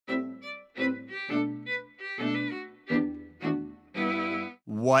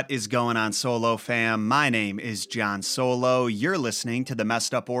What is going on, Solo fam? My name is John Solo. You're listening to the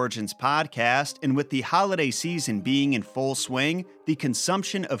Messed Up Origins podcast, and with the holiday season being in full swing, the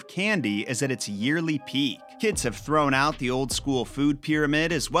consumption of candy is at its yearly peak. Kids have thrown out the old school food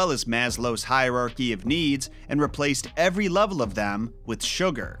pyramid as well as Maslow's hierarchy of needs and replaced every level of them with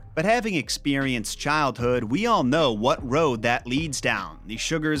sugar. But having experienced childhood, we all know what road that leads down. The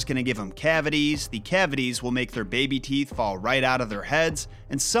sugar is going to give them cavities, the cavities will make their baby teeth fall right out of their heads,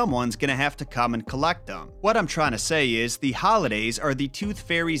 and someone's going to have to come and collect them. What I'm trying to say is the holidays are the Tooth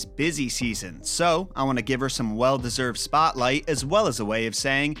Fairy's busy season, so I want to give her some well-deserved spotlight as well as a way of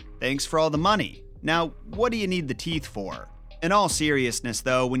saying thanks for all the money. Now, what do you need the teeth for? In all seriousness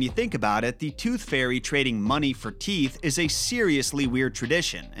though, when you think about it, the Tooth Fairy trading money for teeth is a seriously weird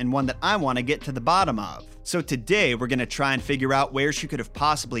tradition, and one that I want to get to the bottom of. So today we're going to try and figure out where she could have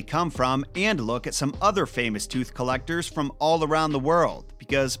possibly come from and look at some other famous tooth collectors from all around the world,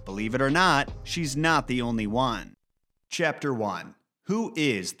 because believe it or not, she's not the only one. Chapter 1. Who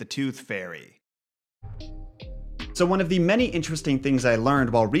is the Tooth Fairy? So one of the many interesting things I learned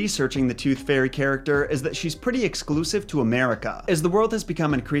while researching the Tooth Fairy character is that she's pretty exclusive to America. As the world has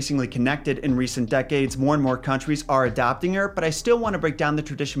become increasingly connected in recent decades, more and more countries are adopting her, but I still want to break down the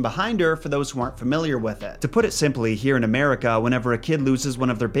tradition behind her for those who aren't familiar with it. To put it simply, here in America, whenever a kid loses one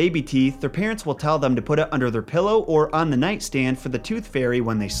of their baby teeth, their parents will tell them to put it under their pillow or on the nightstand for the Tooth Fairy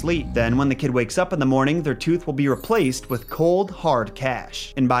when they sleep. Then when the kid wakes up in the morning, their tooth will be replaced with cold, hard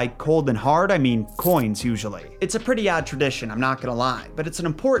cash. And by cold and hard, I mean coins usually. It's a pretty odd tradition, I'm not gonna lie, but it's an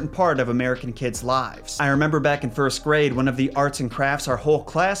important part of American kids' lives. I remember back in first grade, one of the arts and crafts our whole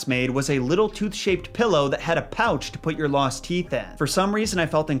class made was a little tooth-shaped pillow that had a pouch to put your lost teeth in. For some reason, I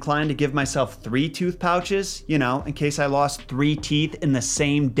felt inclined to give myself 3 tooth pouches, in case I lost 3 teeth in the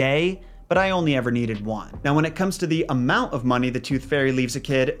same day. But I only ever needed 1. Now when it comes to the amount of money the Tooth Fairy leaves a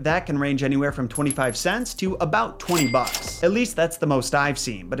kid, that can range anywhere from 25 cents to about 20 bucks. At least that's the most I've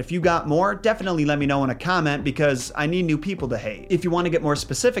seen, but if you got more, definitely let me know in a comment because I need new people to hate. If you want to get more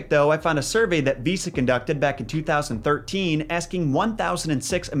specific though, I found a survey that Visa conducted back in 2013 asking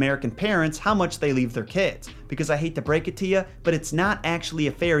 1,006 American parents how much they leave their kids, because I hate to break it to you, but it's not actually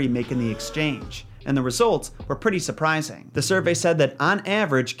a fairy making the exchange. And the results were pretty surprising. The survey said that on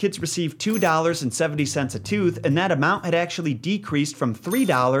average, kids received $2.70 a tooth, and that amount had actually decreased from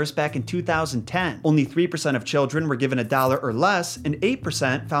 $3 back in 2010. Only 3% of children were given $1 or less, and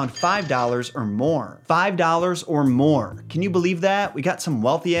 8% found $5 or more. $5 or more. Can you believe that? We got some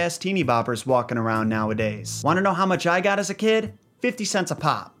wealthy-ass teeny boppers walking around nowadays. Want to know how much I got as a kid? 50 cents a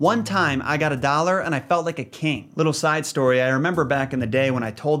pop. One time I got $1 and I felt like a king. Little side story, I remember back in the day when I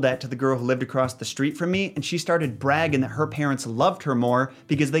told that to the girl who lived across the street from me and she started bragging that her parents loved her more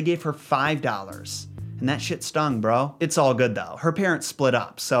because they gave her $5. And that shit stung, bro. It's all good though. Her parents split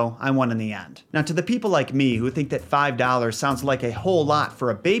up, so I won in the end. Now to the people like me who think that $5 sounds like a whole lot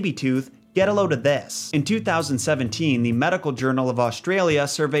for a baby tooth, get a load of this. In 2017, the Medical Journal of Australia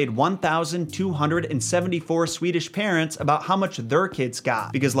surveyed 1,274 Swedish parents about how much their kids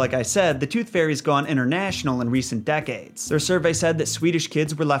got. Because like I said, the Tooth Fairy's gone international in recent decades. Their survey said that Swedish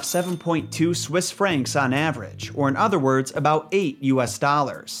kids were left 7.2 Swiss francs on average, or in other words, about $8 US.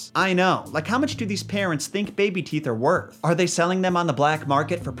 I know, like how much do these parents think baby teeth are worth? Are they selling them on the black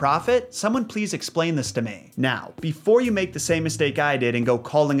market for profit? Someone please explain this to me. Now, before you make the same mistake I did and go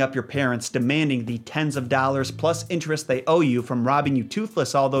calling up your parents demanding the tens of dollars plus interest they owe you from robbing you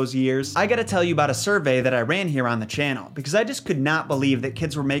toothless all those years, I gotta tell you about a survey that I ran here on the channel, because I just could not believe that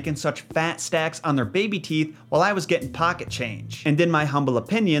kids were making such fat stacks on their baby teeth while I was getting pocket change. And in my humble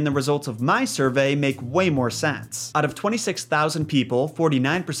opinion, the results of my survey make way more sense. Out of 26,000 people,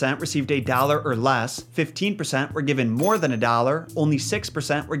 49% received $1 or less, 15% were given more than $1, only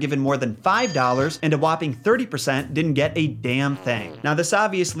 6% were given more than $5, and a whopping 30% didn't get a damn thing. Now this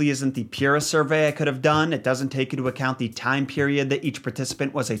obviously isn't the purest survey I could have done. It doesn't take into account the time period that each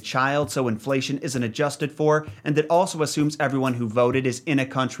participant was a child, so inflation isn't adjusted for, and it also assumes everyone who voted is in a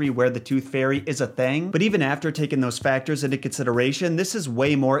country where the Tooth Fairy is a thing. But even after taking those factors into consideration, this is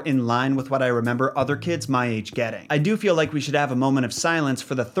way more in line with what I remember other kids my age getting. I do feel like we should have a moment of silence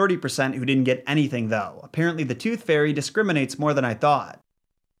for the 30% who didn't get anything though. Apparently the Tooth Fairy discriminates more than I thought.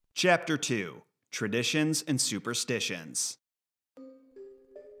 Chapter 2. Traditions and Superstitions.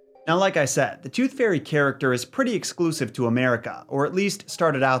 Now, like I said, the Tooth Fairy character is pretty exclusive to America, or at least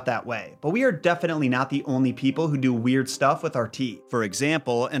started out that way, but we are definitely not the only people who do weird stuff with our teeth. For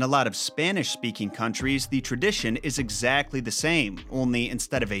example, in a lot of Spanish-speaking countries, the tradition is exactly the same, only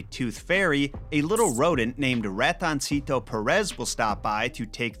instead of a tooth fairy, a little rodent named Ratoncito Perez will stop by to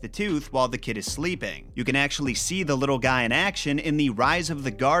take the tooth while the kid is sleeping. You can actually see the little guy in action in the Rise of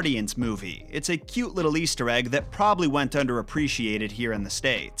the Guardians movie. It's a cute little Easter egg that probably went underappreciated here in the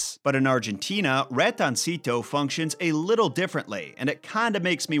States. But in Argentina, Ratoncito functions a little differently, and it kinda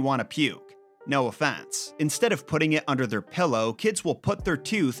makes me want to puke. No offense. Instead of putting it under their pillow, kids will put their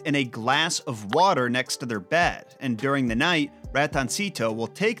tooth in a glass of water next to their bed, and during the night, Ratoncito will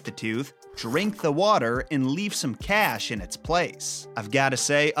take the tooth, drink the water, and leave some cash in its place. I've gotta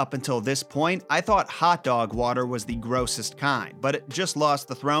say, up until this point, I thought hot dog water was the grossest kind, but it just lost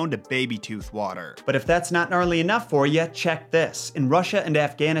the throne to baby tooth water. But if that's not gnarly enough for you, check this. In Russia and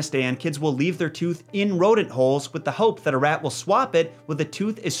Afghanistan, kids will leave their tooth in rodent holes with the hope that a rat will swap it with a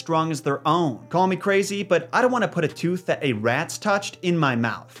tooth as strong as their own. Call me crazy, but I don't want to put a tooth that a rat's touched in my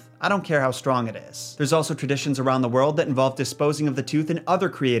mouth. I don't care how strong it is. There's also traditions around the world that involve disposing of the tooth in other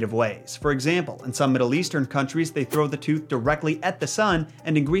creative ways. For example, in some Middle Eastern countries, they throw the tooth directly at the sun,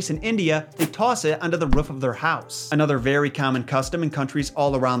 and in Greece and India, they toss it onto the roof of their house. Another very common custom in countries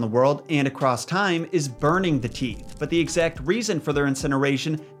all around the world and across time is burning the teeth, but the exact reason for their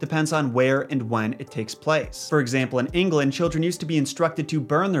incineration depends on where and when it takes place. For example, in England, children used to be instructed to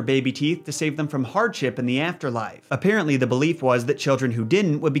burn their baby teeth to save them from hardship in the afterlife. Apparently, the belief was that children who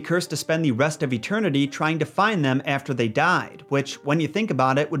didn't would be cursed to spend the rest of eternity trying to find them after they died, which, when you think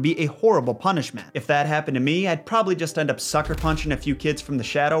about it, would be a horrible punishment. If that happened to me, I'd probably just end up sucker punching a few kids from the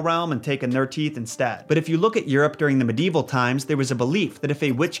Shadow Realm and taking their teeth instead. But if you look at Europe during the medieval times, there was a belief that if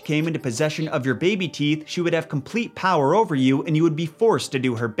a witch came into possession of your baby teeth, she would have complete power over you and you would be forced to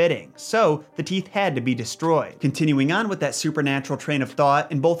do her bidding. So, the teeth had to be destroyed. Continuing on with that supernatural train of thought,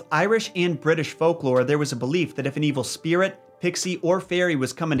 in both Irish and British folklore, there was a belief that if an evil spirit, pixie, or fairy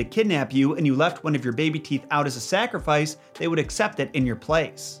was coming to kidnap you and you left one of your baby teeth out as a sacrifice, they would accept it in your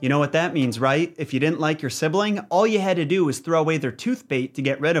place. You know what that means, right? If you didn't like your sibling, all you had to do was throw away their tooth bait to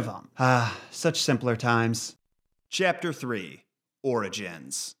get rid of them. Ah, such simpler times. Chapter 3.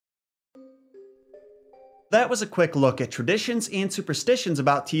 Origins. That was a quick look at traditions and superstitions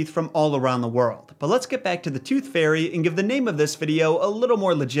about teeth from all around the world. But let's get back to the Tooth Fairy and give the name of this video a little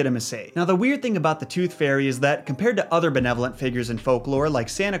more legitimacy. Now, the weird thing about the Tooth Fairy is that compared to other benevolent figures in folklore like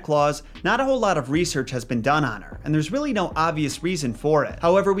Santa Claus, not a whole lot of research has been done on her, and there's really no obvious reason for it.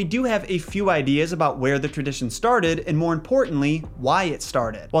 However, we do have a few ideas about where the tradition started, and more importantly, why it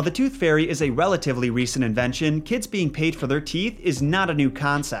started. While the Tooth Fairy is a relatively recent invention, kids being paid for their teeth is not a new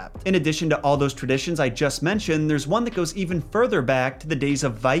concept. In addition to all those traditions I just mentioned, there's one that goes even further back to the days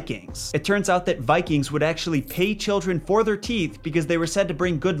of Vikings. It turns out that Vikings would actually pay children for their teeth because they were said to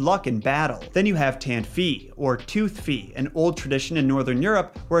bring good luck in battle. Then you have tand fee, or tooth fee, an old tradition in Northern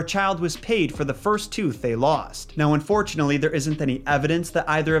Europe where a child was paid for the first tooth they lost. Now, unfortunately, there isn't any evidence that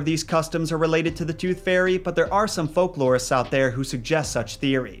either of these customs are related to the Tooth Fairy, but there are some folklorists out there who suggest such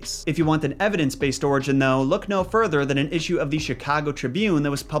theories. If you want an evidence-based origin, though, look no further than an issue of the Chicago Tribune that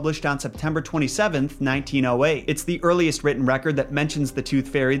was published on September 27th, 1908. It's the earliest written record that mentions the Tooth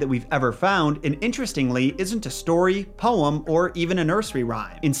Fairy that we've ever found, and interestingly, isn't a story, poem, or even a nursery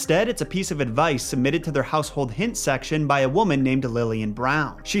rhyme. Instead, it's a piece of advice submitted to their household hints section by a woman named Lillian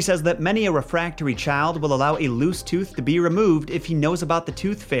Brown. She says that many a refractory child will allow a loose tooth to be removed if he knows about the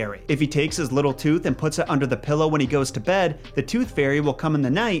Tooth Fairy. If he takes his little tooth and puts it under the pillow when he goes to bed, the Tooth Fairy will come in the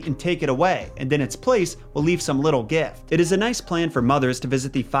night and take it away, and in its place will leave some little gift. It is a nice plan for mothers to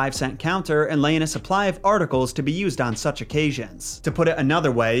visit the 5-cent counter and lay in a supply of articles to be used on such occasions. To put it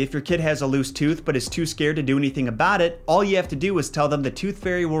another way, if your kid has a loose tooth but is too scared to do anything about it, all you have to do is tell them the Tooth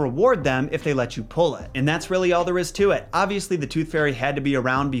Fairy will reward them if they let you pull it. And that's really all there is to it. Obviously, the Tooth Fairy had to be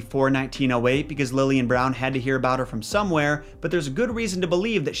around before 1908 because Lillian Brown had to hear about her from somewhere, but there's a good reason to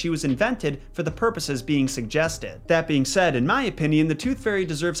believe that she was invented for the purposes being suggested. That being said, in my opinion, the Tooth Fairy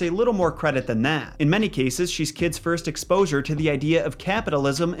deserves a little more credit than that. In many cases, she's kids' first exposure to the idea of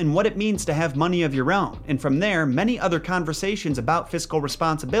capitalism and what it means to have money of your own, and from there, many other conversations about fiscal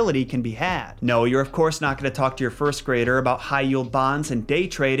responsibility can be had. No, you're of course not going to talk to your first grader about high-yield bonds and day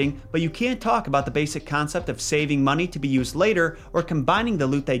trading, but you can talk about the basic concept of saving money to be used later or combining the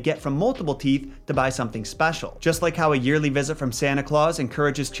loot they get from multiple teeth to buy something special. Just like how a yearly visit from Santa Claus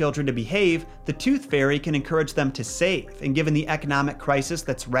encourages children to behave, the Tooth Fairy can encourage them to save, and given the economic crisis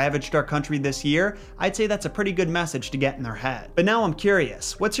that's ravaged our country this year, I'd say that's a pretty good message to get in their head. But now I'm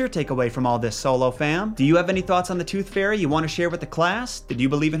curious, what's your takeaway from all this, Solo fam? fam? Do you have any thoughts on the Tooth Fairy you want to share with the class? Did you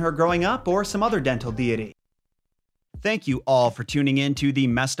believe in her growing up or some other dental deity? Thank you all for tuning in to the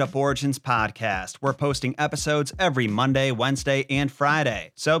Messed Up Origins podcast. We're posting episodes every Monday, Wednesday, and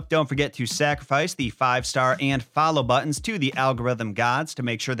Friday. So don't forget to sacrifice the 5-star and follow buttons to the algorithm gods to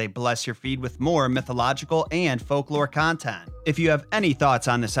make sure they bless your feed with more mythological and folklore content. If you have any thoughts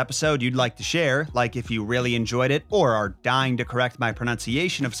on this episode you'd like to share, like if you really enjoyed it or are dying to correct my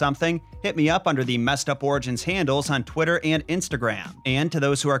pronunciation of something, hit me up under the Messed Up Origins handles on Twitter and Instagram. And to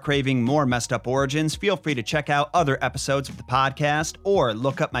those who are craving more Messed Up Origins, feel free to check out other episodes of the podcast or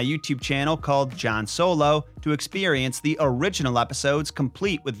look up my YouTube channel called John Solo to experience the original episodes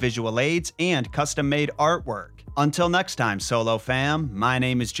complete with visual aids and custom-made artwork. Until next time, Solo fam, my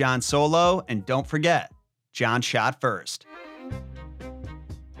name is John Solo, and don't forget, John shot first.